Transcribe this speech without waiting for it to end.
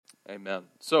Amen.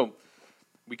 So,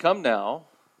 we come now,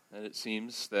 and it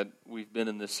seems that we've been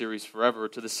in this series forever,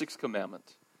 to the sixth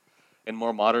commandment. In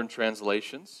more modern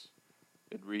translations,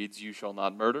 it reads, "You shall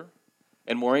not murder."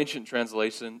 In more ancient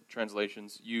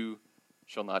translations, "You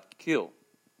shall not kill."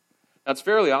 Now, it's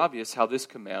fairly obvious how this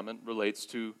commandment relates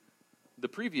to the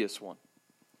previous one.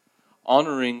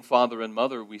 Honoring father and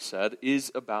mother, we said, is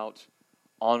about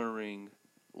honoring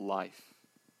life.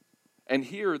 And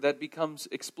here that becomes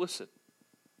explicit.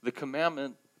 The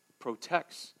commandment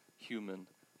protects human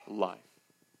life.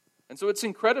 And so it's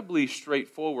incredibly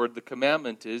straightforward, the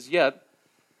commandment is, yet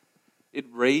it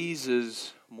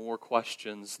raises more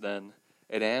questions than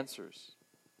it answers.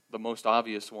 The most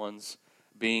obvious ones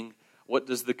being, what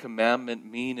does the commandment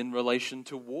mean in relation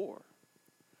to war?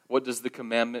 What does the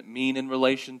commandment mean in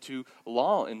relation to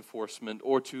law enforcement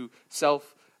or to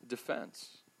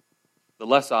self-defense? The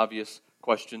less obvious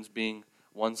questions being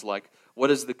ones like, what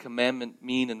does the commandment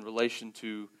mean in relation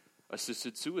to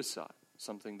assisted suicide?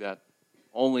 Something that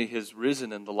only has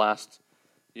risen in the last,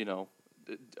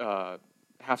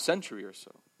 half century or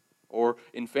so. Or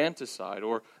infanticide,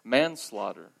 or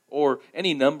manslaughter, or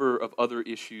any number of other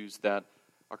issues that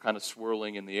are kind of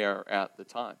swirling in the air at the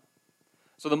time.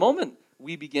 So the moment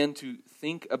we begin to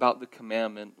think about the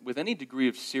commandment with any degree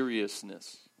of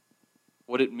seriousness,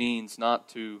 what it means not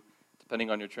to,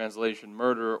 depending on your translation,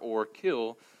 murder or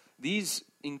kill, these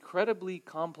incredibly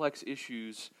complex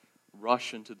issues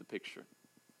rush into the picture.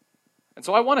 And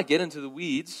so I want to get into the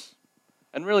weeds,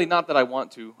 and really not that I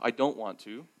don't want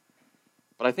to,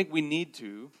 but I think we need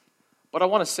to, but I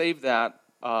want to save that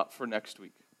for next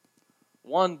week.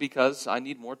 One, because I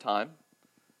need more time.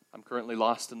 I'm currently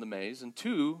lost in the maze. And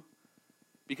two,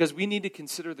 because we need to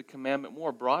consider the commandment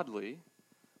more broadly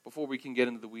before we can get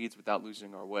into the weeds without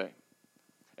losing our way.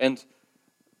 And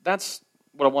that's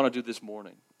what I want to do this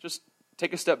morning. Just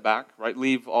take a step back, right?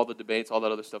 Leave all the debates, all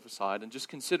that other stuff aside, and just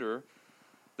consider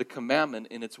the commandment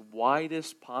in its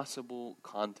widest possible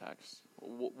context.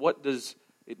 What does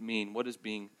it mean? What is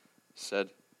being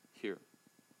said here?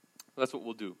 That's what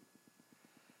we'll do.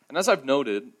 And as I've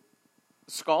noted,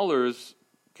 scholars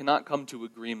cannot come to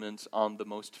agreement on the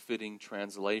most fitting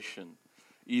translation,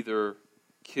 either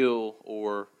kill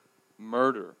or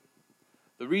murder.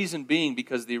 The reason being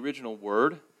because the original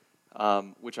word,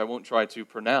 which I won't try to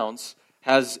pronounce,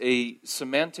 has a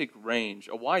semantic range,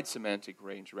 a wide semantic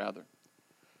range, rather.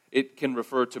 It can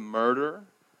refer to murder,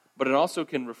 but it also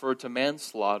can refer to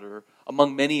manslaughter,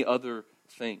 among many other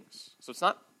things. So it's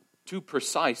not too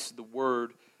precise, the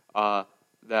word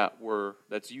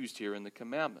that's used here in the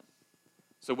commandment.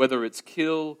 So whether it's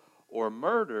kill or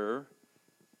murder,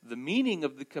 the meaning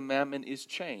of the commandment is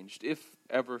changed, if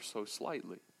ever so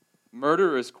slightly.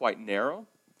 Murder is quite narrow,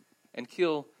 and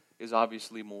kill is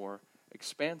obviously more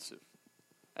expansive.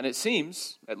 And it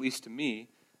seems, at least to me,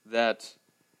 that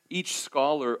each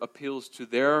scholar appeals to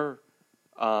their,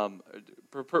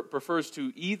 prefers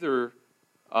to either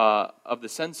of the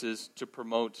senses to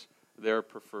promote their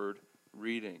preferred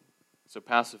reading. So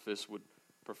pacifists would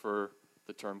prefer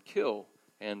the term kill,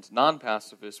 and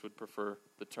non-pacifists would prefer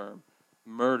the term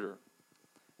murder.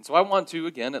 And so I want to,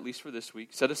 again, at least for this week,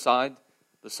 set aside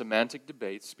the semantic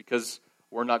debates, because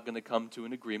we're not going to come to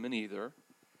an agreement either,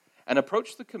 and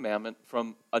approach the commandment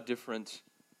from a different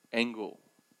angle,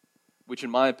 which in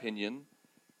my opinion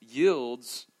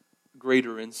yields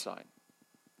greater insight.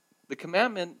 The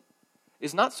commandment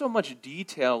is not so much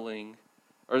detailing,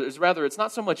 or is rather, it's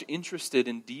not so much interested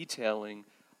in detailing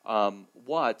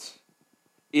what,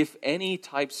 if any,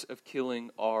 types of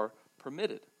killing are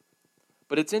permitted.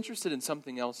 But it's interested in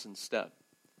something else instead.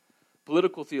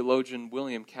 Political theologian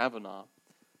William Kavanaugh,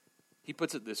 he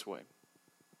puts it this way: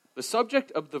 the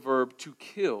subject of the verb to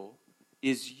kill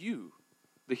is you,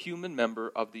 the human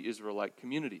member of the Israelite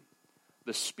community.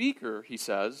 The speaker, he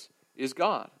says, is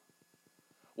God.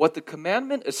 What the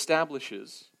commandment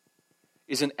establishes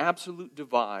is an absolute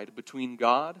divide between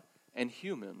God and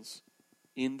humans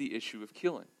in the issue of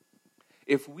killing.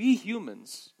 If we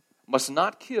humans must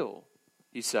not kill,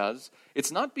 he says,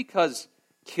 it's not because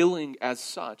killing as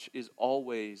such is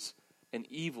always an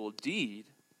evil deed.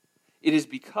 It is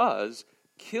because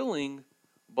killing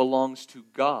belongs to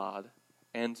God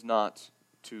and not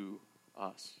to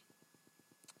us.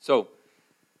 So,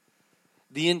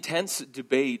 the intense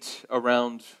debate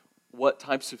around what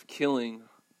types of killing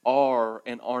are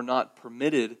and are not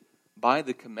permitted by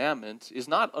the commandment is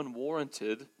not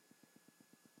unwarranted,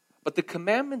 but the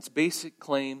commandment's basic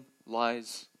claim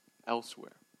lies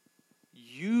elsewhere.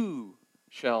 You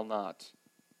shall not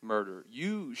murder.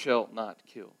 You shall not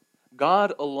kill.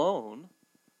 God alone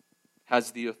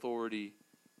has the authority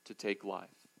to take life.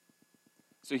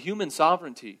 So human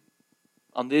sovereignty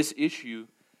on this issue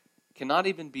cannot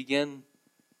even begin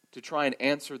to try and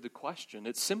answer the question.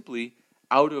 It's simply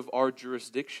out of our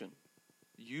jurisdiction.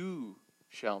 You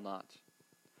shall not.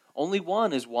 Only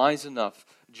one is wise enough,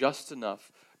 just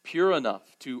enough, pure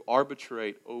enough to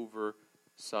arbitrate over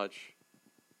such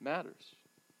matters.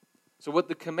 So what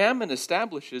the commandment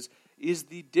establishes is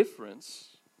the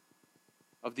difference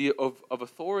of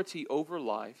authority over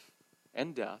life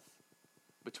and death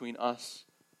between us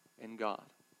and God.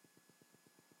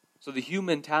 So the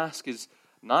human task is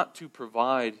not to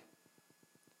provide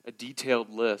a detailed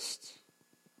list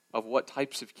of what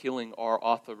types of killing are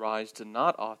authorized and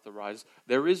not authorized.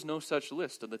 There is no such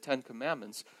list in the Ten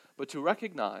Commandments, but to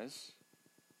recognize,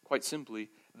 quite simply,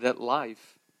 that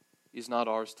life is not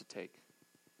ours to take.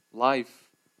 Life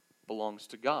belongs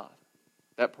to God.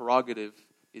 That prerogative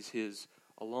is His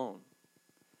alone.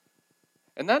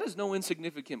 And that is no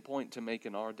insignificant point to make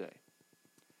in our day,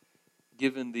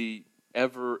 given the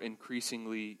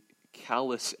ever-increasingly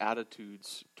callous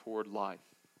attitudes toward life.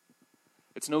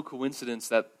 It's no coincidence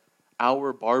that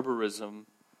our barbarism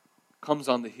comes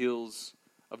on the heels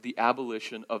of the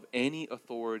abolition of any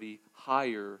authority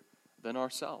higher than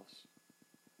ourselves.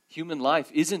 Human life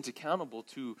isn't accountable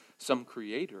to some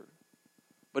creator,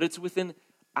 but it's within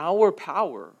our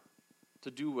power to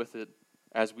do with it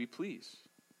as we please.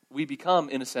 We become,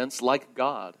 in a sense, like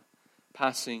God,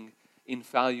 passing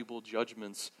infallible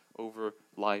judgments over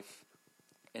life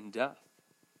and death.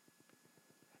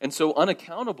 And so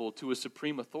unaccountable to a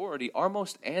supreme authority, our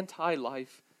most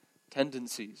anti-life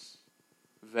tendencies,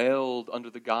 veiled under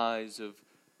the guise of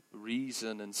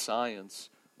reason and science,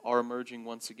 are emerging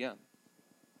once again.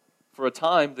 For a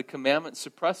time, the commandment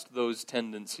suppressed those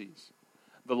tendencies,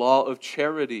 the law of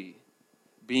charity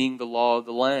being the law of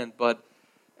the land. But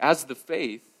as the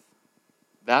faith,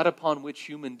 that upon which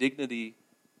human dignity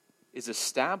is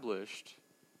established,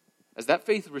 as that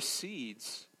faith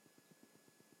recedes,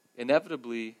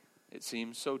 inevitably, it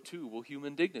seems, so too will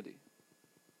human dignity.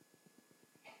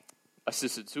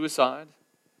 Assisted suicide,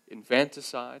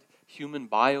 infanticide, human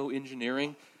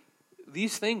bioengineering,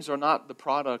 these things are not the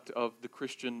product of the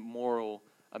Christian moral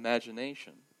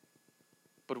imagination,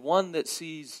 but one that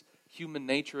sees human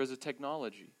nature as a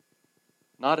technology,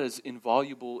 not as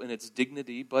inviolable in its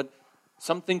dignity, but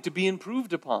something to be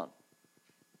improved upon.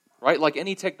 Right? Like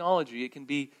any technology, it can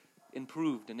be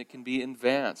improved and it can be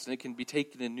advanced and it can be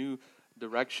taken in new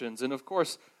directions. And of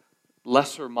course,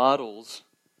 lesser models,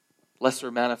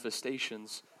 lesser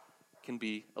manifestations can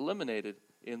be eliminated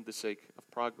in the sake of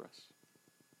progress.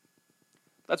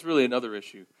 That's really another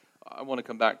issue. I want to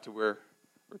come back to where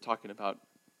we were talking about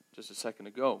just a second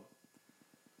ago.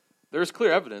 There is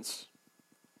clear evidence.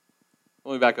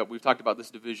 Let me back up. We've talked about this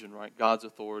division, right? God's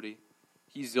authority.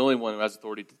 He's the only one who has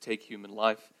authority to take human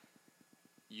life.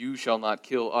 You shall not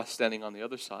kill, us standing on the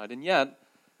other side. And yet,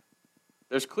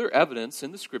 there's clear evidence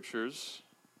in the Scriptures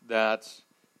that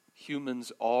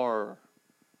humans are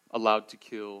allowed to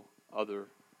kill other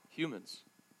humans.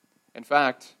 In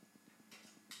fact,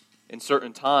 in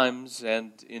certain times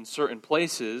and in certain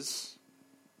places,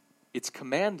 it's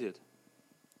commanded.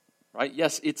 Right?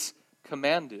 Yes, it's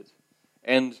commanded.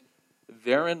 And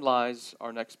therein lies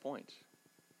our next point.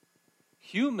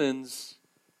 Humans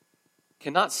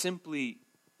cannot simply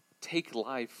take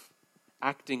life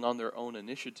acting on their own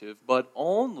initiative, but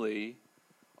only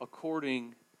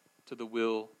according to the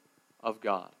will of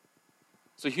God.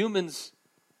 So humans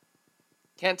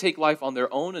can't take life on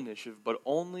their own initiative, but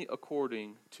only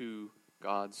according to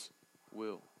God's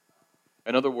will.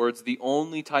 In other words, the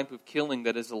only type of killing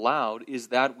that is allowed is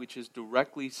that which is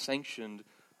directly sanctioned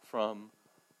from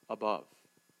above.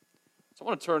 So I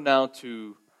want to turn now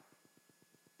to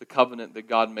the covenant that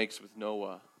God makes with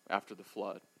Noah after the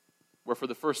flood, where for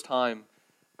the first time,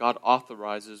 God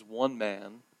authorizes one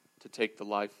man to take the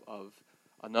life of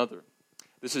another.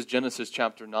 This is Genesis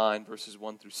chapter 9, verses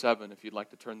 1 through 7, if you'd like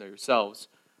to turn there yourselves.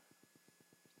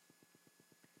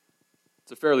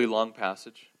 It's a fairly long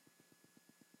passage.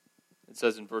 It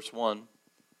says in verse 1,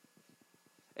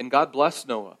 "And God blessed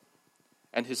Noah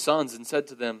and his sons and said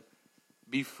to them,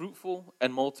 'Be fruitful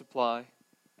and multiply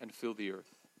and fill the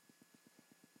earth.'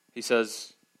 He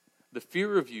says, 'The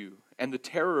fear of you and the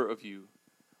terror of you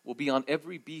will be on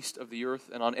every beast of the earth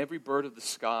and on every bird of the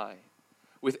sky,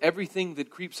 with everything that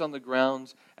creeps on the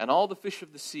ground and all the fish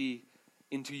of the sea.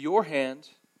 Into your hand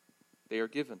they are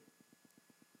given.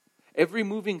 Every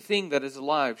moving thing that is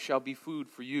alive shall be food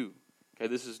for you.'" Okay,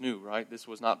 this is new, right? This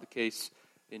was not the case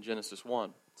in Genesis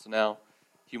 1. So now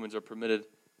humans are permitted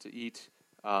to eat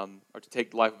or to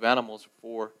take the life of animals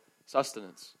for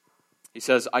sustenance. He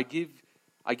says, I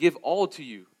give all to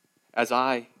you as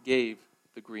I gave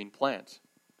the green plant.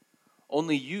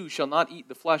 Only you shall not eat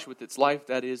the flesh with its life,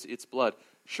 that is, its blood.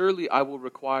 Surely I will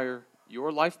require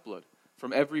your lifeblood.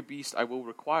 From every beast I will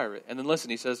require it. And then listen,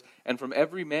 he says, and from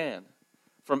every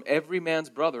man's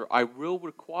brother, I will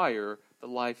require the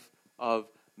life of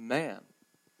man.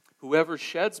 Whoever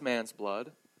sheds man's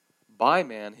blood, by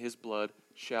man his blood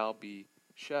shall be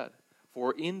shed.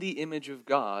 For in the image of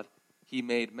God he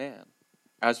made man.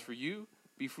 As for you,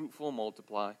 be fruitful and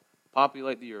multiply,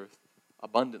 populate the earth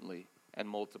abundantly and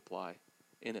multiply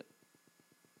in it.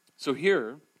 So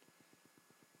here,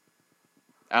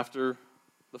 after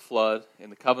the flood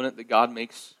and the covenant that God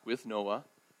makes with Noah,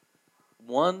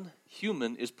 one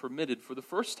human is permitted for the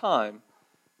first time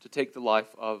to take the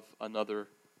life of another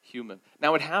human.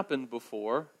 Now, it happened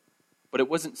before, but it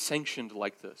wasn't sanctioned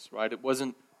like this, right? It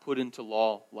wasn't put into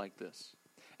law like this.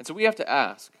 And so we have to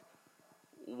ask,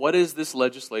 what is this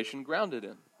legislation grounded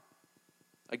in?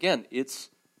 Again, it's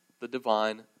the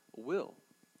divine will.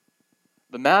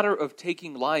 The matter of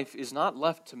taking life is not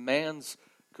left to man's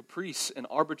caprice and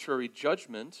arbitrary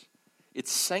judgment.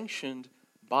 It's sanctioned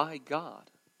by God.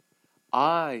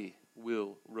 I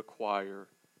will require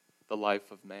the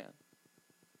life of man.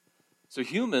 So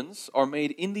humans are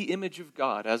made in the image of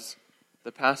God, as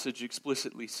the passage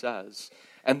explicitly says.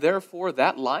 And therefore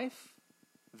that life,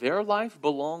 their life,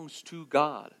 belongs to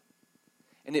God.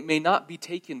 And it may not be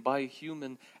taken by a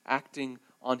human acting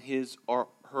on his or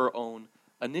her own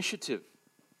initiative.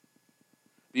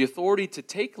 The authority to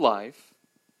take life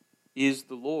is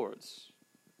the Lord's,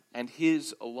 and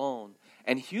His alone.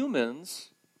 And humans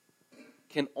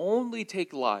can only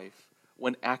take life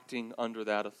when acting under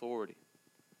that authority,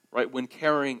 right? When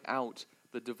carrying out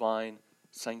the divine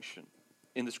sanction.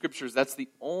 In the Scriptures, that's the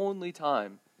only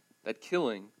time that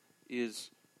killing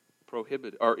is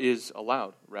prohibited, or is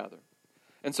allowed, rather.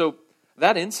 And so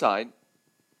that insight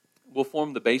will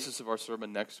form the basis of our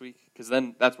sermon next week, because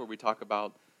then that's where we talk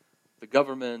about the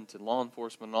government and law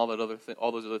enforcement and all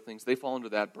those other things. They fall under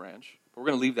that branch. But we're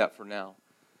going to leave that for now.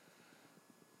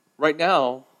 Right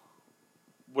now,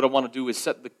 what I want to do is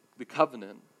set the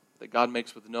covenant that God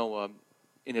makes with Noah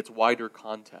in its wider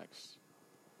context.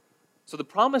 So the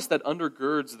promise that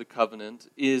undergirds the covenant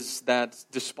is that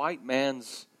despite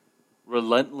man's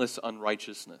relentless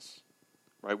unrighteousness,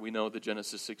 right? We know the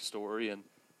Genesis 6 story, and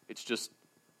it's just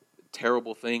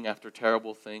terrible thing after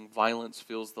terrible thing. Violence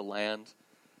fills the land.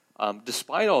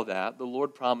 Despite all that, the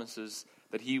Lord promises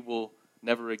that He will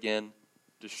never again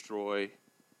destroy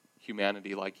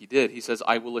humanity like He did. He says,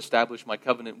 I will establish my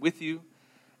covenant with you,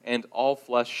 and all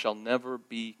flesh shall never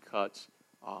be cut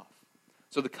off.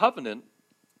 So the covenant,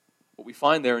 what we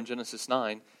find there in Genesis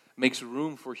 9, makes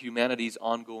room for humanity's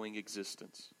ongoing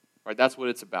existence. Right? That's what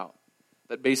it's about.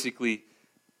 That basically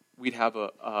we'd have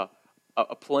a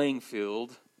playing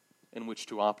field in which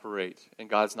to operate, and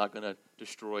God's not going to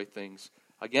destroy things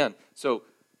again. So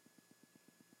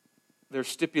there are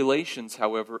stipulations,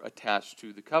 however, attached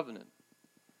to the covenant.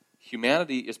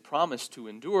 Humanity is promised to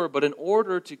endure, but in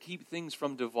order to keep things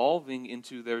from devolving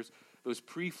into those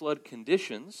pre-flood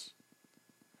conditions,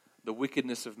 the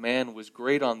wickedness of man was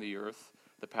great on the earth,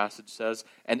 the passage says,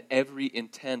 and every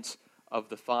intent of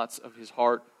the thoughts of his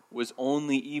heart was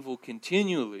only evil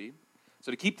continually.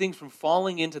 So to keep things from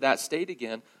falling into that state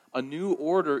again, a new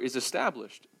order is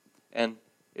established. And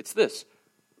it's this: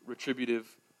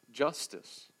 retributive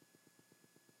justice.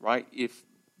 Right? If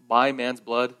by man's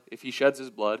blood, if he sheds his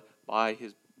blood, by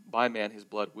man his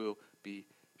blood will be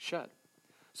shed.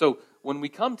 So when we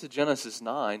come to Genesis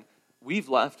 9, we've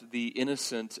left the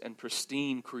innocent and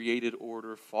pristine created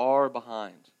order far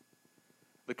behind.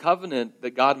 The covenant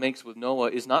that God makes with Noah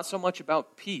is not so much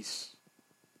about peace.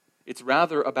 It's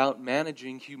rather about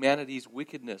managing humanity's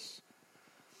wickedness.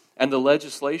 And the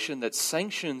legislation that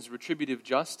sanctions retributive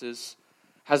justice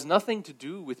has nothing to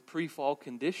do with pre-fall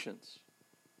conditions.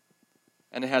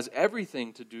 And it has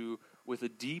everything to do with a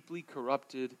deeply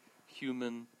corrupted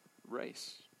human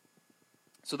race.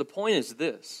 So the point is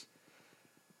this: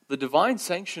 the divine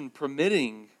sanction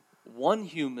permitting one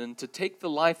human to take the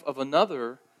life of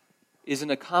another is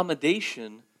an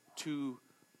accommodation to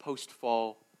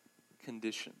post-fall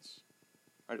conditions.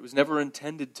 Right? It was never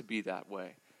intended to be that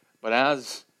way. But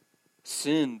as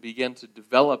sin began to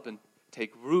develop and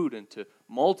take root and to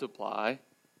multiply,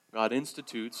 God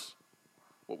institutes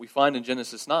what we find in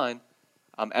Genesis 9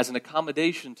 as an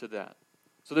accommodation to that.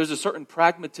 So there's a certain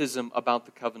pragmatism about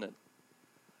the covenant.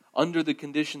 Under the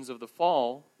conditions of the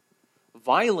fall,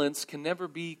 violence can never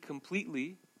be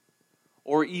completely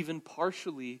or even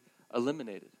partially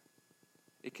eliminated.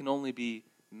 It can only be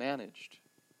managed.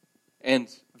 And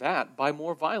that by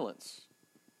more violence.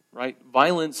 Right?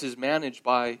 Violence is managed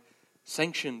by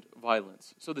sanctioned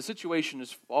violence. So the situation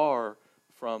is far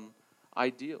from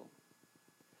ideal.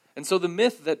 And so the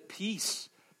myth that peace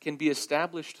can be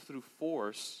established through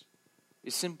force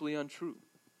is simply untrue.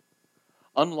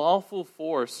 Unlawful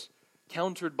force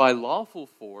countered by lawful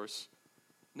force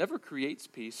never creates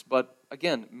peace, but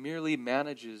again, merely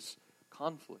manages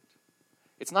conflict.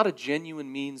 It's not a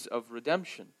genuine means of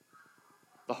redemption.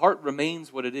 The heart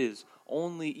remains what it is,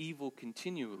 only evil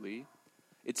continually.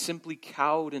 It's simply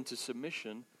cowed into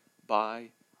submission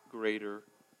by greater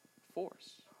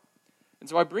force. And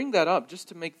so I bring that up just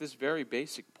to make this very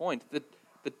basic point,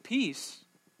 that peace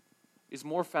is a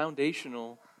more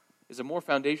foundational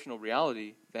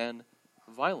reality than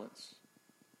violence.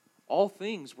 All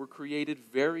things were created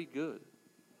very good.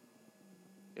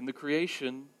 In the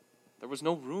creation, there was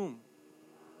no room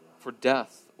for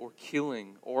death or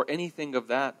killing or anything of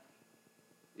that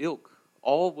ilk.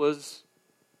 All was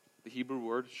the Hebrew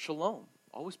word shalom.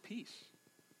 All was peace.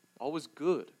 All was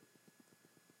good.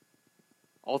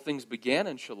 All things began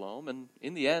in shalom, and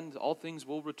in the end, all things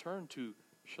will return to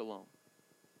shalom.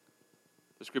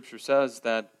 The scripture says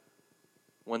that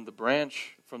when the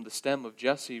branch from the stem of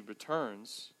Jesse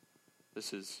returns,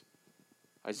 this is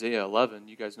Isaiah 11,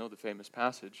 you guys know the famous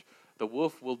passage, the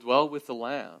wolf will dwell with the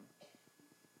lamb,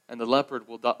 and the leopard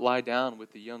will lie down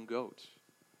with the young goat,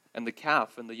 and the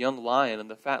calf and the young lion and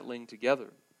the fatling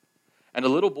together. And a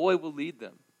little boy will lead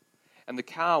them, and the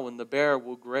cow and the bear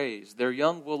will graze. Their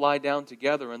young will lie down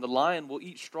together, and the lion will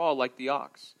eat straw like the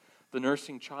ox. The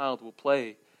nursing child will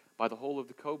play by the hole of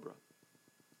the cobra,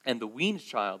 and the weaned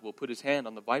child will put his hand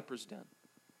on the viper's den.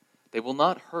 They will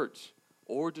not hurt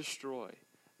or destroy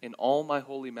in all my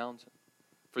holy mountain,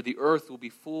 for the earth will be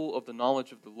full of the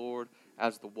knowledge of the Lord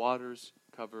as the waters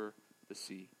cover the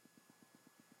sea.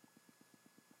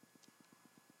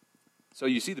 So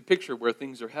you see the picture where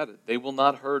things are headed. They will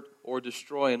not hurt or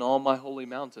destroy in all my holy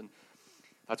mountain.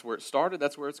 That's where it started.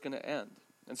 That's where it's going to end.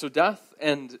 And so death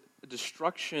and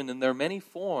destruction in their many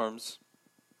forms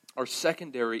are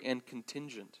secondary and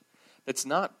contingent. That's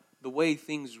not the way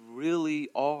things really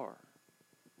are.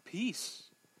 Peace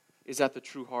is at the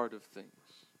true heart of things.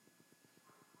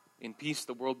 In peace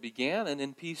the world began, and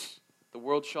in peace the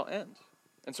world shall end.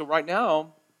 And so right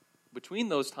now, between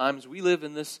those times, we live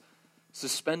in this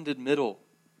suspended middle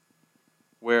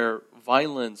where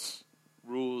violence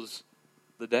rules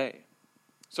the day.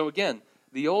 So again,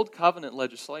 the old covenant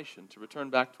legislation, to return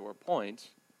back to our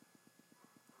point,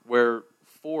 where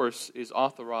force is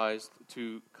authorized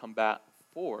to combat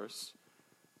force,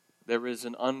 there is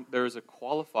a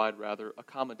qualified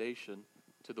accommodation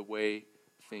to the way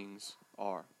things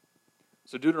are.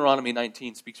 So Deuteronomy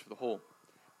 19 speaks for the whole.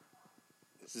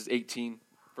 This is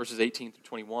verses 18 through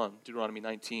 21, Deuteronomy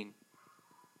 19.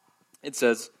 It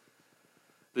says,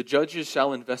 "The judges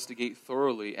shall investigate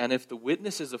thoroughly, and if the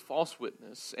witness is a false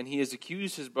witness, and he has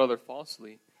accused his brother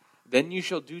falsely, then you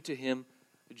shall do to him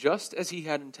just as he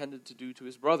had intended to do to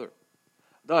his brother.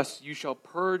 Thus you shall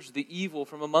purge the evil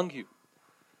from among you.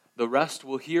 The rest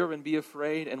will hear and be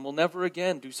afraid, and will never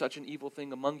again do such an evil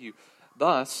thing among you.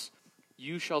 Thus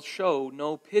you shall show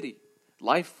no pity.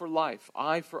 Life for life,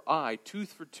 eye for eye,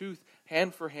 tooth for tooth,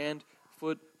 hand for hand,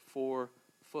 foot for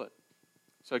foot."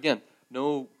 So again,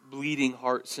 no bleeding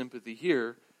heart sympathy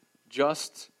here,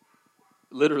 just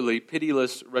literally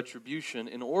pitiless retribution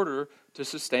in order to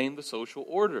sustain the social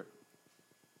order.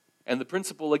 And the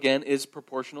principle, again, is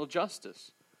proportional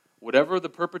justice. Whatever the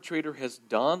perpetrator has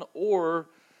done or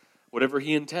whatever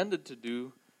he intended to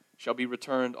do shall be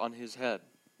returned on his head.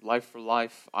 Life for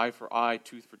life, eye for eye,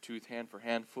 tooth for tooth, hand for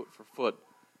hand, foot for foot.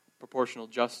 Proportional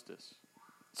justice.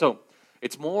 So,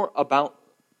 it's more about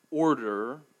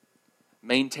order,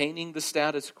 maintaining the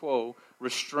status quo,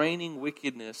 restraining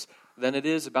wickedness, than it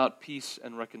is about peace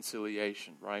and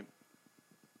reconciliation, right?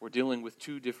 We're dealing with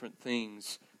two different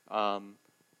things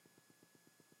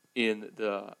in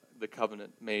the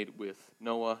covenant made with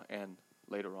Noah and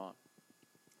later on.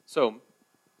 So,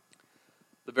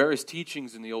 the various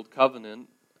teachings in the Old Covenant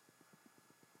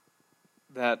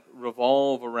that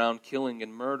revolve around killing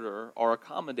and murder are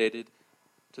accommodated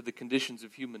to the conditions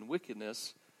of human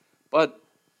wickedness, but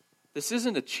this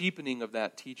isn't a cheapening of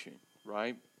that teaching,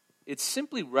 right? It's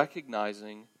simply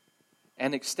recognizing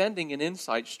and extending an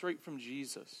insight straight from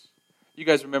Jesus. You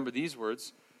guys remember these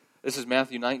words. This is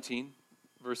Matthew 19,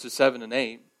 verses 7 and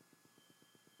 8.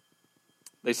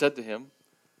 They said to him,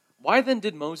 "Why then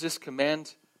did Moses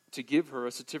command to give her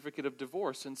a certificate of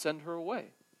divorce and send her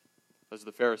away?" Those are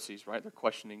the Pharisees, right? They're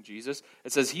questioning Jesus.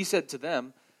 It says, "He said to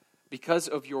them, because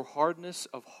of your hardness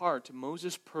of heart,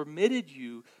 Moses permitted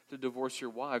you to divorce your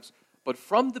wives, but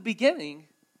from the beginning,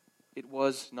 it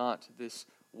was not this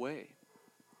way."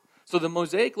 So the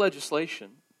Mosaic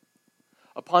legislation,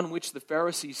 upon which the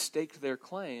Pharisees staked their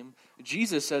claim,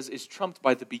 Jesus says is trumped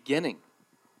by the beginning.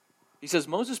 He says,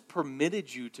 Moses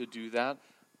permitted you to do that,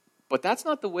 but that's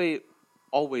not the way it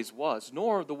always was,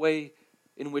 nor the way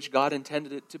in which God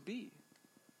intended it to be.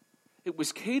 It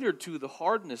was catered to the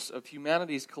hardness of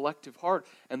humanity's collective heart,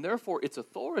 and therefore its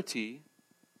authority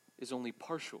is only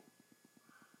partial.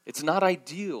 It's not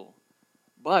ideal,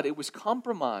 but it was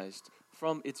compromised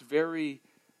from its very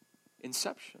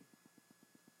inception.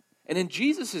 And in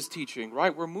Jesus' teaching,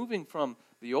 right, we're moving from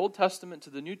the Old Testament to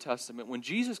the New Testament. When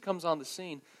Jesus comes on the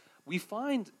scene, we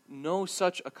find no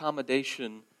such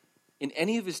accommodation in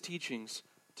any of his teachings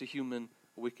to human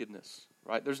wickedness,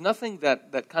 right? There's nothing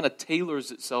that kind of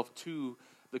tailors itself to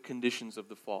the conditions of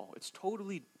the fall. It's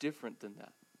totally different than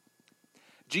that.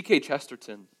 G.K.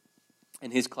 Chesterton,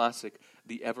 in his classic,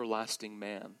 The Everlasting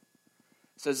Man,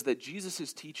 says that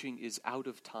Jesus' teaching is out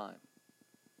of time.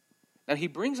 Now, he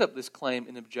brings up this claim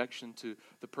in objection to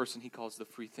the person he calls the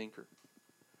free thinker,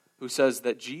 who says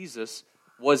that Jesus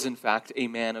was, in fact, a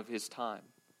man of his time,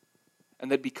 and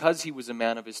that because he was a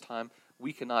man of his time,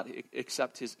 we cannot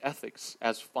accept his ethics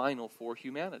as final for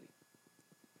humanity.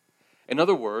 In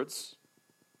other words,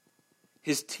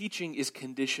 his teaching is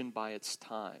conditioned by its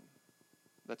time.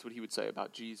 That's what he would say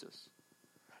about Jesus.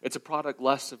 It's a product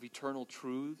less of eternal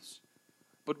truths,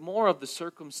 but more of the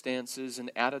circumstances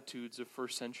and attitudes of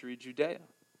first century Judea.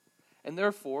 And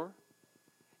therefore,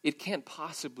 it can't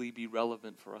possibly be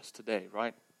relevant for us today,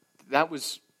 right? That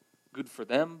was good for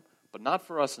them, but not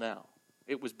for us now.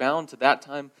 It was bound to that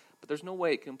time, but there's no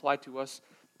way it can apply to us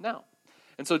now.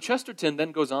 And so Chesterton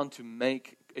then goes on to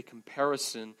make a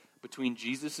comparison between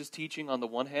Jesus' teaching on the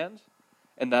one hand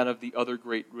and that of the other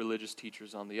great religious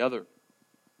teachers on the other.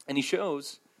 And he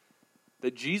shows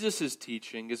that Jesus'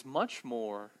 teaching is much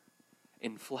more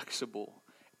inflexible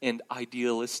and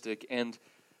idealistic and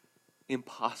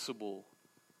impossible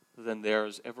than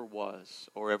theirs ever was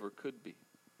or ever could be.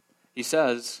 He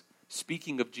says,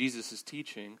 speaking of Jesus'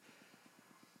 teaching,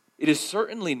 it is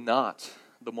certainly not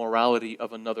the morality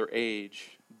of another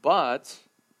age, but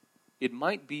it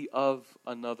might be of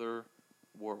another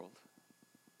world.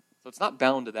 So it's not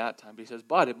bound to that time, but he says,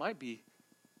 but it might be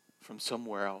from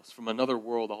somewhere else, from another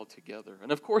world altogether.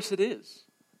 And of course it is.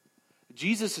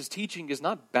 Jesus' teaching is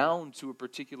not bound to a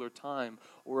particular time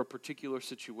or a particular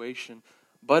situation,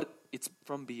 but it's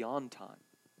from beyond time.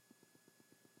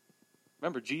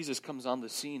 Remember, Jesus comes on the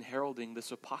scene heralding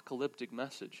this apocalyptic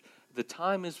message. The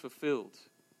time is fulfilled,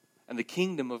 and the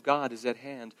kingdom of God is at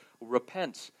hand.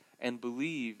 Repent and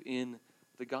believe in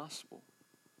the gospel.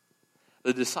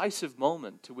 The decisive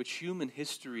moment to which human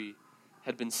history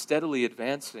had been steadily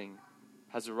advancing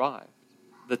has arrived.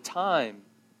 The time,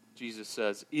 Jesus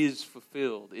says, is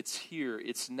fulfilled. It's here.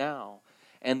 It's now.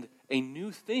 And a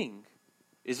new thing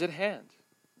is at hand.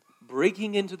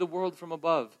 Breaking into the world from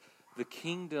above, the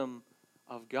kingdom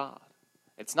of God.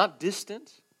 It's not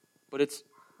distant, but it's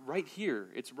right here.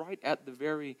 It's right at the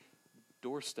very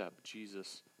doorstep,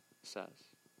 Jesus says.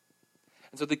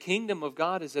 And so the kingdom of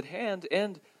God is at hand,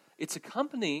 and it's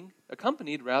accompanied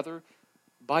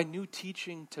by new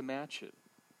teaching to match it.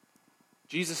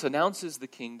 Jesus announces the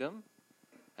kingdom,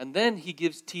 and then he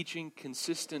gives teaching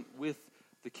consistent with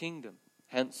the kingdom,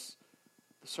 hence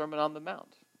the Sermon on the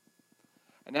Mount.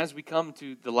 And as we come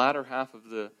to the latter half of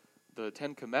the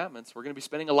Ten Commandments, we're going to be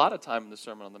spending a lot of time in the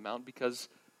Sermon on the Mount because,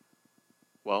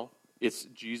 well, it's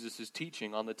Jesus'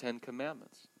 teaching on the Ten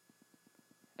Commandments.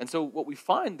 And so what we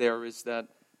find there is that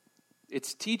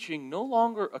its teaching no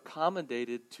longer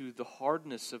accommodated to the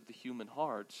hardness of the human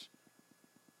hearts,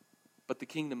 but the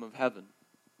kingdom of heaven.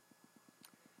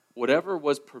 Whatever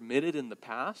was permitted in the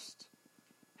past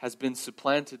has been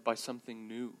supplanted by something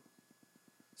new.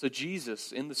 So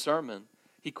Jesus, in the sermon,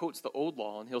 he quotes the old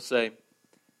law and he'll say,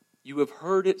 "You have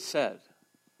heard it said."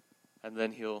 And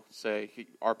then he'll say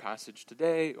our passage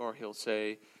today, or he'll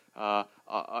say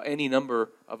any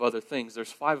number of other things.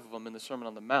 There's 5 of them in the Sermon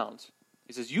on the Mount.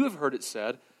 He says, "You have heard it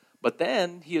said," but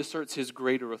then he asserts his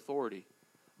greater authority.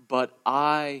 "But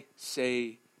I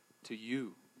say to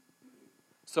you."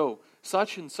 So,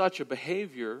 such and such a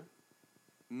behavior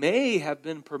may have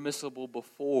been permissible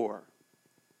before.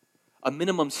 A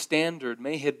minimum standard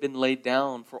may have been laid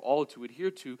down for all to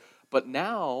adhere to, but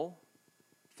now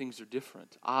things are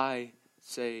different. I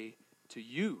say to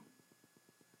you.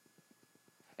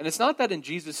 And it's not that in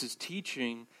Jesus'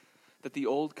 teaching that the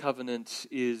old covenant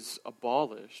is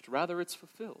abolished. Rather, it's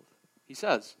fulfilled. He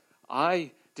says,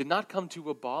 "I did not come to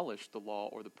abolish the law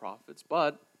or the prophets,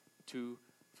 but to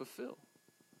fulfill."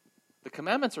 The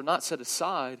commandments are not set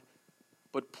aside,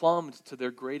 but plumbed to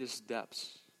their greatest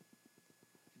depths.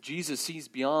 Jesus sees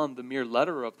beyond the mere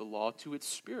letter of the law to its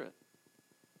spirit.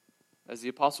 As the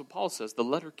Apostle Paul says, the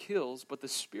letter kills, but the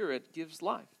Spirit gives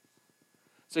life.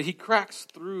 So he cracks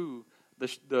through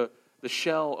the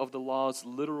shell of the law's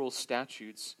literal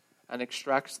statutes and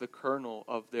extracts the kernel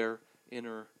of their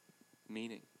inner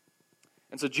meaning.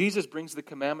 And so Jesus brings the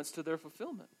commandments to their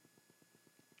fulfillment.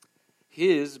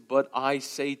 His, but I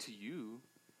say to you,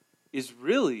 is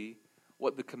really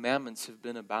what the commandments have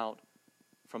been about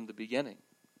from the beginning.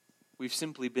 We've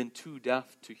simply been too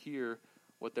deaf to hear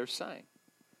what they're saying.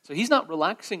 So he's not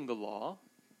relaxing the law.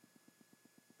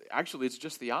 Actually, it's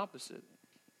just the opposite.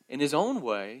 In his own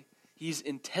way, he's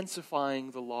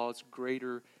intensifying the law's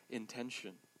greater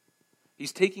intention.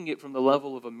 He's taking it from the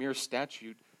level of a mere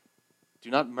statute, do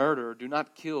not murder, do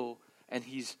not kill, and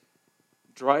he's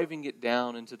driving it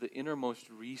down into the innermost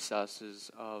recesses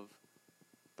of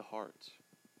the heart.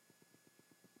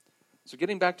 So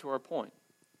getting back to our point,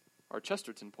 our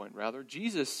Chesterton point rather,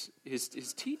 Jesus,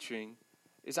 his teaching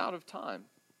is out of time.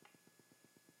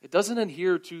 It doesn't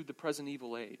adhere to the present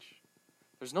evil age.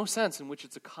 There's no sense in which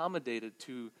it's accommodated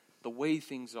to the way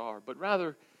things are, but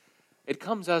rather it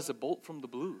comes as a bolt from the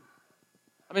blue.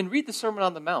 I mean, read the Sermon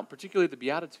on the Mount, particularly the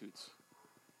Beatitudes.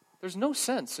 There's no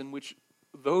sense in which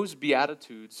those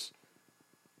Beatitudes,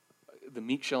 the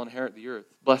meek shall inherit the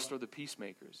earth, blessed are the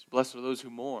peacemakers, blessed are those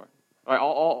who mourn.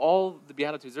 All the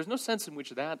Beatitudes, there's no sense in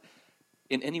which that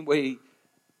in any way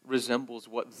resembles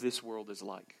what this world is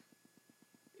like.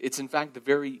 It's in fact the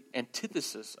very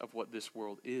antithesis of what this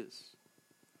world is.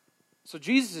 So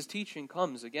Jesus' teaching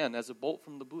comes, again, as a bolt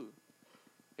from the blue.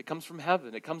 It comes from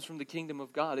heaven. It comes from the kingdom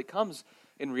of God. It comes,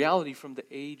 in reality, from the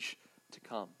age to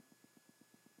come.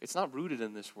 It's not rooted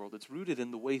in this world. It's rooted in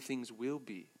the way things will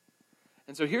be.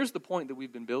 And so here's the point that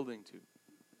we've been building to.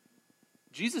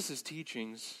 Jesus'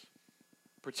 teachings,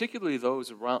 particularly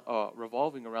those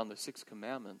revolving around the sixth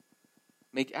commandment,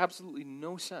 make absolutely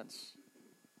no sense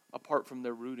apart from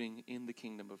their rooting in the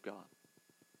kingdom of God.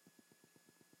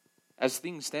 As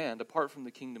things stand, apart from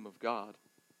the kingdom of God,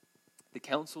 the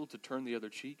counsel to turn the other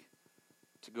cheek,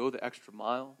 to go the extra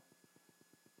mile,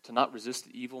 to not resist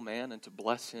the evil man and to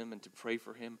bless him and to pray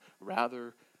for him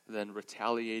rather than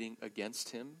retaliating against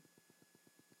him,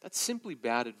 that's simply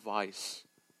bad advice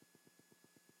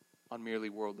on merely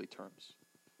worldly terms.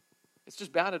 It's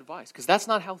just bad advice because that's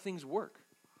not how things work.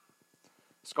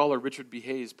 Scholar Richard B.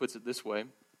 Hayes puts it this way: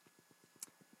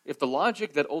 if the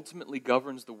logic that ultimately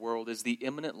governs the world is the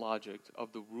immanent logic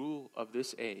of the rule of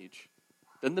this age,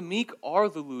 then the meek are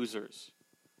the losers,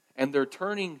 and their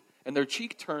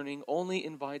cheek turning only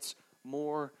invites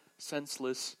more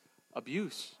senseless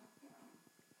abuse.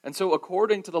 And so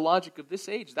according to the logic of this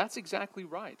age, that's exactly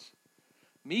right.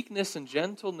 Meekness and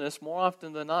gentleness, more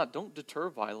often than not, don't deter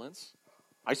violence.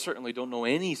 I certainly don't know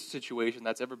any situation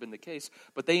that's ever been the case,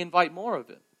 but they invite more of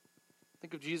it.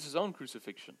 Think of Jesus' own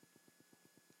crucifixion.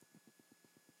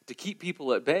 To keep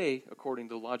people at bay, according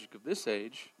to the logic of this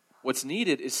age, what's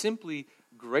needed is simply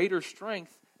greater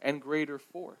strength and greater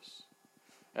force.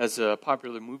 As a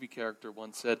popular movie character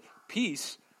once said,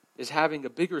 peace is having a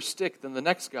bigger stick than the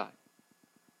next guy.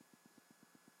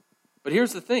 But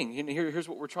here's the thing. Here's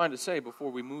what we're trying to say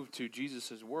before we move to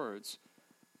Jesus' words.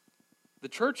 The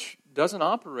church doesn't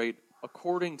operate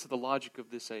according to the logic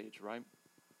of this age, right?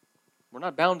 We're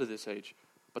not bound to this age,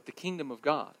 but the kingdom of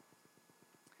God.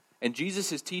 And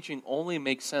Jesus' teaching only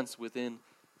makes sense within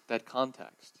that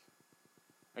context.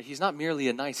 Right? He's not merely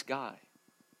a nice guy.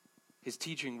 His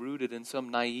teaching rooted in some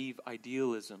naive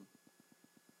idealism.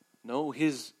 No,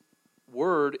 his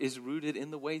word is rooted in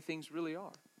the way things really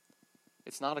are.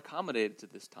 It's not accommodated to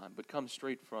this time, but comes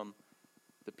straight from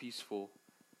the peaceful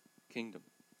kingdom.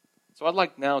 So I'd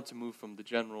like now to move from the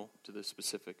general to the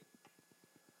specific,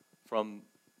 from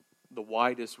the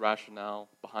widest rationale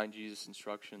behind Jesus'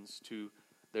 instructions to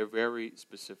their very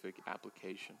specific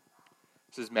application.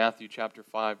 This is Matthew chapter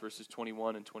 5, verses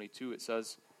 21 and 22. It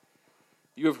says,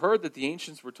 "You have heard that the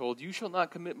ancients were told, 'You shall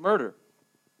not commit murder,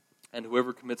 and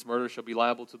whoever commits murder shall be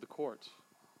liable to the court.'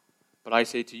 But I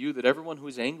say to you that everyone who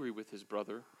is angry with his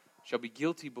brother shall be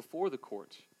guilty before the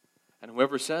court. And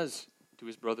whoever says to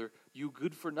his brother, 'You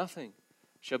good for nothing,'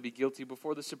 shall be guilty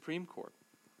before the Supreme Court.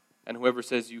 And whoever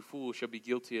says, 'You fool,' shall be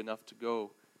guilty enough to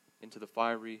go into the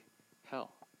fiery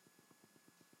hell."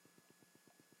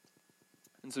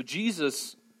 And so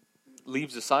Jesus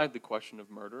leaves aside the question of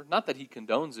murder. Not that he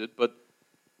condones it, but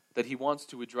that he wants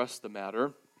to address the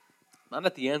matter, not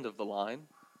at the end of the line,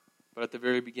 but at the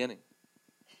very beginning.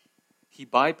 He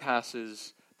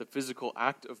bypasses the physical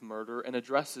act of murder and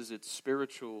addresses its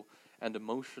spiritual and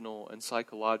emotional and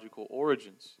psychological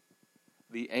origins,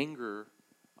 the anger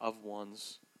of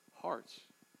one's heart.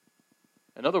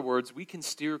 In other words, we can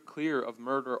steer clear of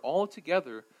murder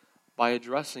altogether by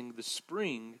addressing the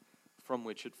spring from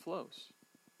which it flows.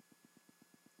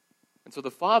 And so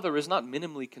the Father is not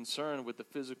minimally concerned with the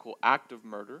physical act of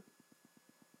murder,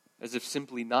 as if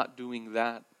simply not doing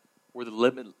that were the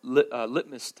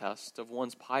litmus test of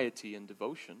one's piety and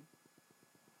devotion.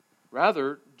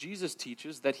 Rather, Jesus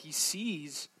teaches that he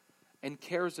sees and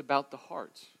cares about the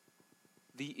heart,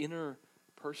 the inner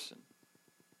person.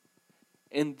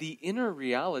 And the inner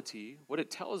reality, what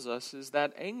it tells us is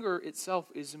that anger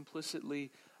itself is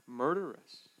implicitly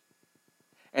murderous.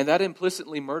 And that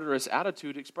implicitly murderous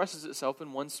attitude expresses itself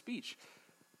in one's speech.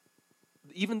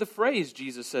 Even the phrase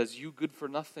Jesus says, "You good for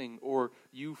nothing," or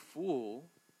 "you fool,"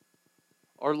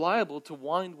 are liable to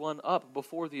wind one up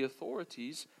before the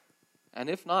authorities, and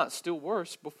if not, still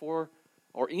worse, before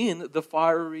or in the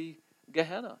fiery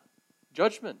Gehenna.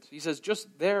 Judgment, he says,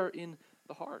 just there in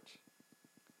the heart.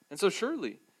 And so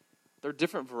surely, there are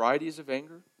different varieties of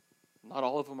anger. Not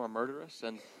all of them are murderous,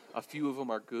 and a few of them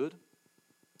are good.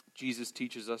 Jesus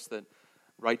teaches us that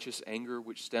righteous anger,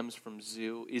 which stems from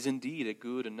zeal, is indeed a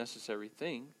good and necessary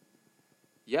thing.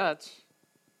 Yet,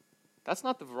 that's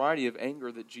not the variety of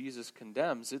anger that Jesus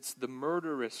condemns. It's the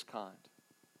murderous kind.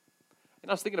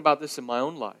 And I was thinking about this in my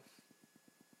own life,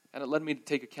 and it led me to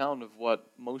take account of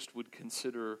what most would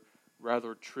consider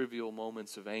rather trivial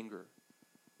moments of anger.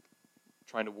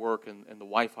 Trying to work and the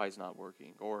Wi-Fi is not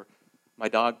working, or my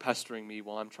dog pestering me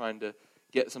while I'm trying to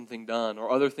get something done, or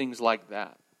other things like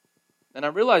that. And I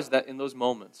realized that in those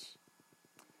moments,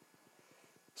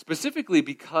 specifically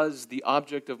because the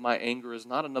object of my anger is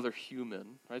not another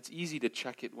human, right? It's easy to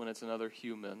check it when it's another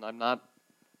human. I'm not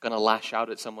going to lash out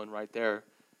at someone right there.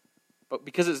 But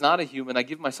because it's not a human, I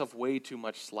give myself way too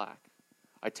much slack.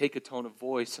 I take a tone of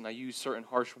voice and I use certain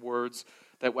harsh words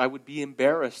that I would be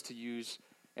embarrassed to use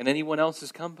in anyone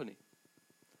else's company.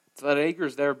 So that anger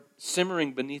is there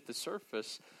simmering beneath the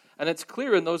surface. And it's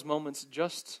clear in those moments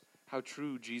just how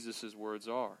true Jesus' words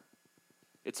are.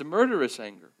 It's a murderous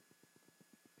anger.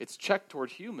 It's checked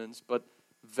toward humans, but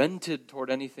vented toward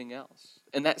anything else.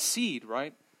 And that seed,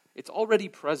 right, it's already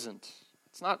present.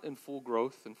 It's not in full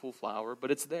growth and full flower,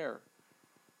 but it's there.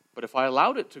 But if I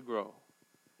allowed it to grow,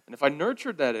 and if I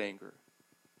nurtured that anger,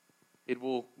 it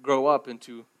will grow up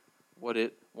into what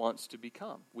it wants to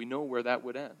become. We know where that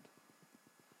would end.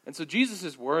 And so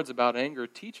Jesus' words about anger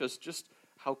teach us just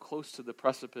how close to the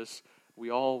precipice we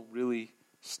all really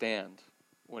stand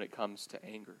when it comes to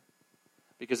anger.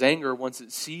 Because anger, once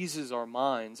it seizes our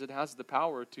minds, it has the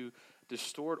power to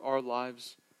distort our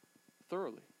lives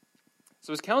thoroughly.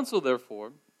 So his counsel,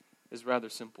 therefore, is rather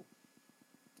simple.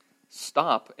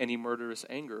 Stop any murderous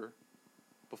anger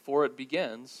before it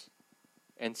begins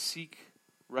and seek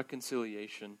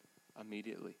reconciliation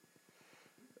immediately.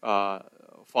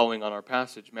 Following on our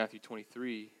passage, Matthew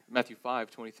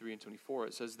 5, 23 and 24,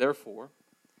 it says, "Therefore,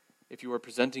 if you are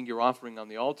presenting your offering on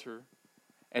the altar,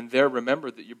 and there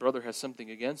remember that your brother has something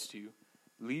against you,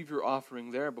 leave your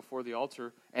offering there before the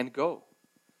altar and go.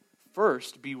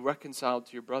 First be reconciled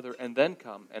to your brother, and then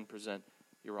come and present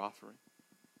your offering."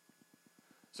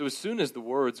 So as soon as the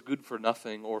words "good for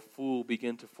nothing" or "fool"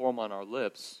 begin to form on our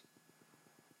lips,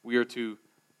 we are to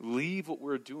leave what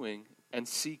we're doing and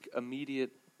seek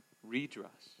immediate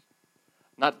redress.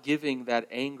 Not giving that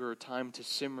anger time to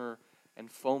simmer and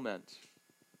foment,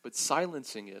 but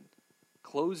silencing it,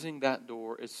 closing that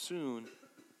door as soon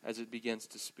as it begins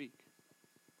to speak.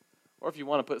 Or if you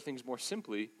want to put things more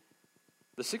simply,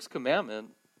 the sixth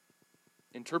commandment,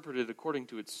 interpreted according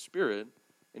to its spirit,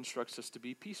 instructs us to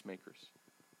be peacemakers.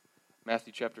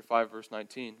 Matthew chapter 5, verse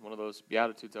 19, one of those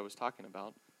Beatitudes I was talking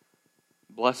about.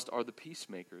 "Blessed are the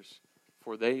peacemakers,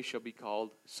 for they shall be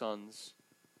called sons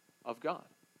of God."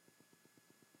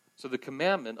 So the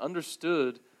commandment,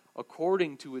 understood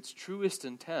according to its truest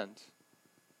intent,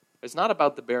 is not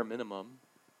about the bare minimum,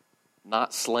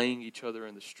 not slaying each other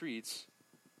in the streets,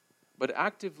 but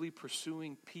actively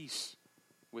pursuing peace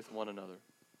with one another.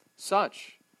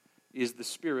 Such is the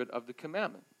spirit of the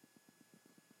commandment.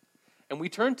 And we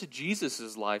turn to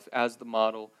Jesus' life as the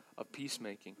model of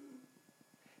peacemaking.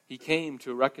 He came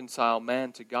to reconcile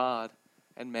man to God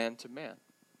and man to man.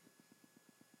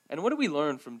 And what do we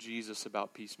learn from Jesus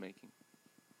about peacemaking?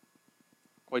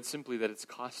 Quite simply that it's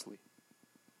costly.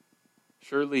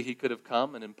 Surely he could have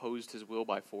come and imposed his will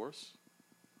by force.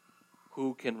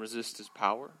 Who can resist his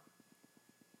power?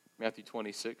 Matthew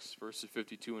 26, verses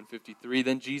 52 and 53.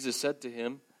 "Then Jesus said to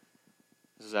him,"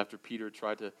 this is after Peter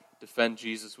tried to defend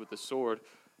Jesus with the sword,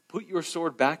 "Put your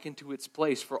sword back into its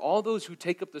place, for all those who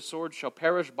take up the sword shall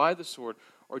perish by the sword.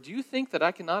 Or do you think that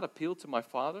I cannot appeal to my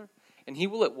Father, and he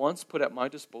will at once put at my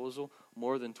disposal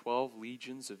more than 12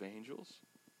 legions of angels?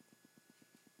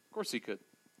 Of course he could.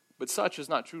 But such is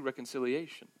not true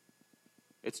reconciliation.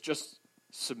 It's just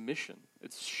submission.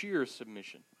 It's sheer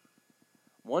submission.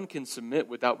 One can submit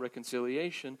without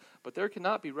reconciliation, but there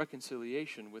cannot be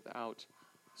reconciliation without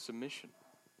submission.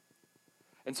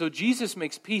 And so Jesus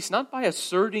makes peace not by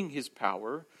asserting his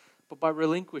power, but by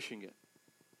relinquishing it.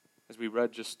 As we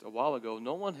read just a while ago,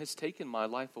 no one has taken my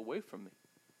life away from me,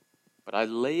 but I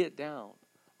lay it down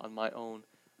on my own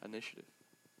initiative.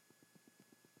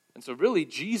 And so really,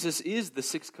 Jesus is the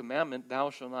sixth commandment, thou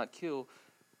shalt not kill,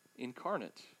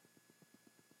 incarnate.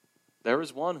 There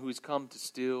is one who has come to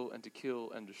steal and to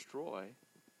kill and destroy,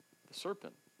 the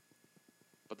serpent.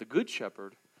 But the good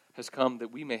shepherd has come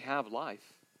that we may have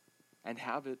life and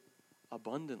have it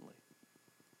abundantly.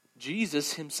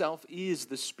 Jesus himself is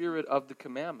the spirit of the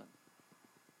commandment.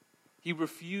 He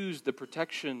refused the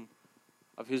protection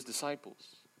of his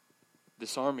disciples,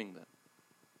 disarming them.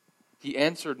 He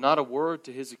answered not a word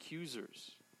to his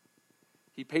accusers.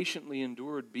 He patiently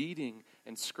endured beating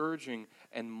and scourging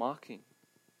and mocking.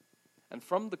 And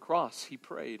from the cross he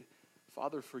prayed,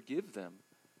 Father, forgive them.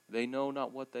 They know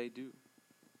not what they do.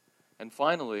 And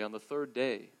finally, on the third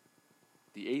day,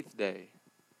 the eighth day,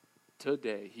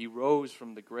 today, he rose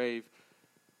from the grave,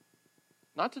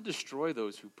 not to destroy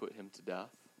those who put him to death,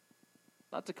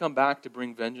 not to come back to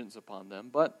bring vengeance upon them,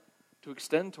 but to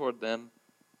extend toward them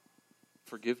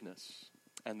forgiveness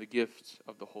and the gift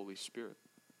of the Holy Spirit.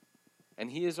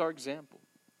 And he is our example.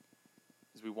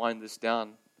 As we wind this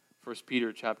down, 1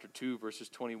 Peter chapter 2, verses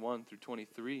 21 through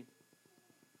 23.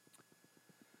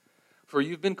 For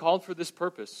you've been called for this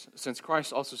purpose, since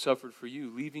Christ also suffered for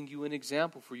you, leaving you an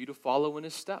example for you to follow in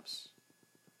his steps,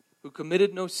 who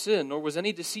committed no sin, nor was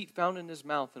any deceit found in his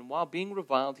mouth, and while being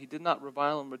reviled, he did not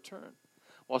revile in return.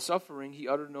 While suffering, he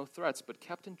uttered no threats, but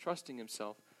kept entrusting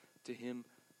himself to him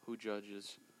who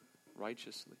judges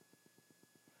righteously.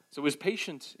 So his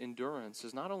patient endurance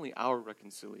is not only our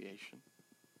reconciliation,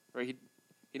 right?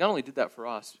 He not only did that for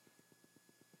us,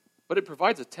 but it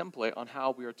provides a template on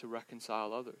how we are to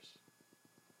reconcile others.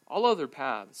 All other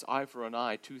paths, eye for an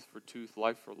eye, tooth for tooth,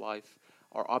 life for life,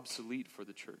 are obsolete for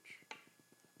the church.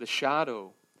 The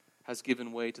shadow has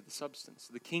given way to the substance.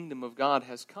 The kingdom of God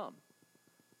has come.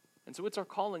 And so it's our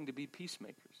calling to be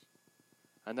peacemakers.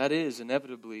 And that is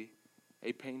inevitably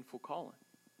a painful calling.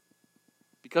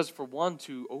 Because for one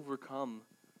to overcome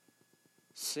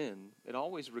sin, it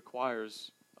always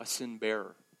requires a sin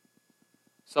bearer.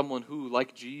 Someone who,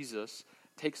 like Jesus,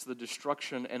 takes the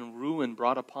destruction and ruin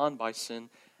brought upon by sin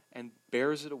and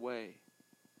bears it away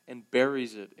and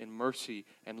buries it in mercy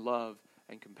and love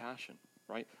and compassion,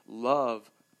 right? Love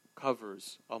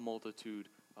covers a multitude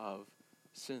of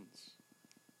sins.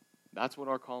 That's what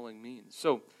our calling means.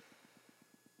 So,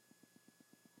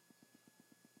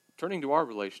 turning to our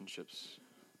relationships,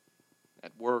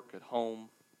 at work, at home,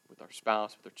 with our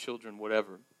spouse, with our children,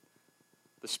 whatever,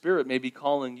 the Spirit may be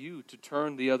calling you to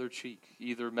turn the other cheek,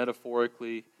 either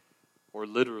metaphorically or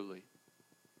literally.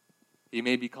 He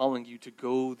may be calling you to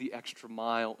go the extra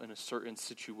mile in a certain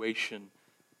situation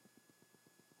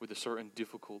with a certain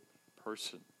difficult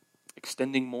person,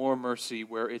 extending more mercy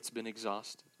where it's been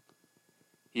exhausted.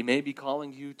 He may be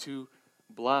calling you to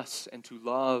bless and to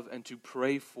love and to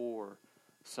pray for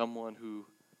someone who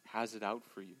has it out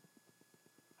for you.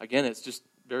 Again, it's just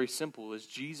very simple. As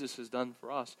Jesus has done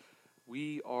for us,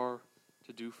 we are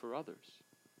to do for others.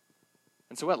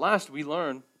 And so at last we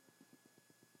learn,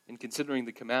 in considering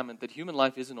the commandment, that human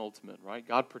life isn't ultimate, right?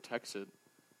 God protects it. And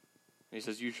he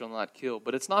says, you shall not kill.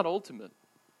 But it's not ultimate.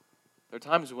 There are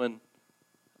times when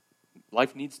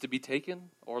life needs to be taken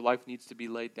or life needs to be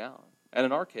laid down. And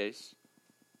in our case,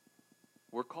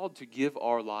 we're called to give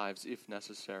our lives, if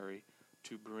necessary,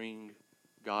 to bring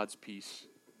God's peace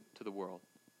to the world,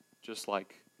 just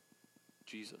like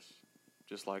Jesus,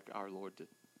 just like our Lord did.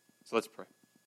 So let's pray.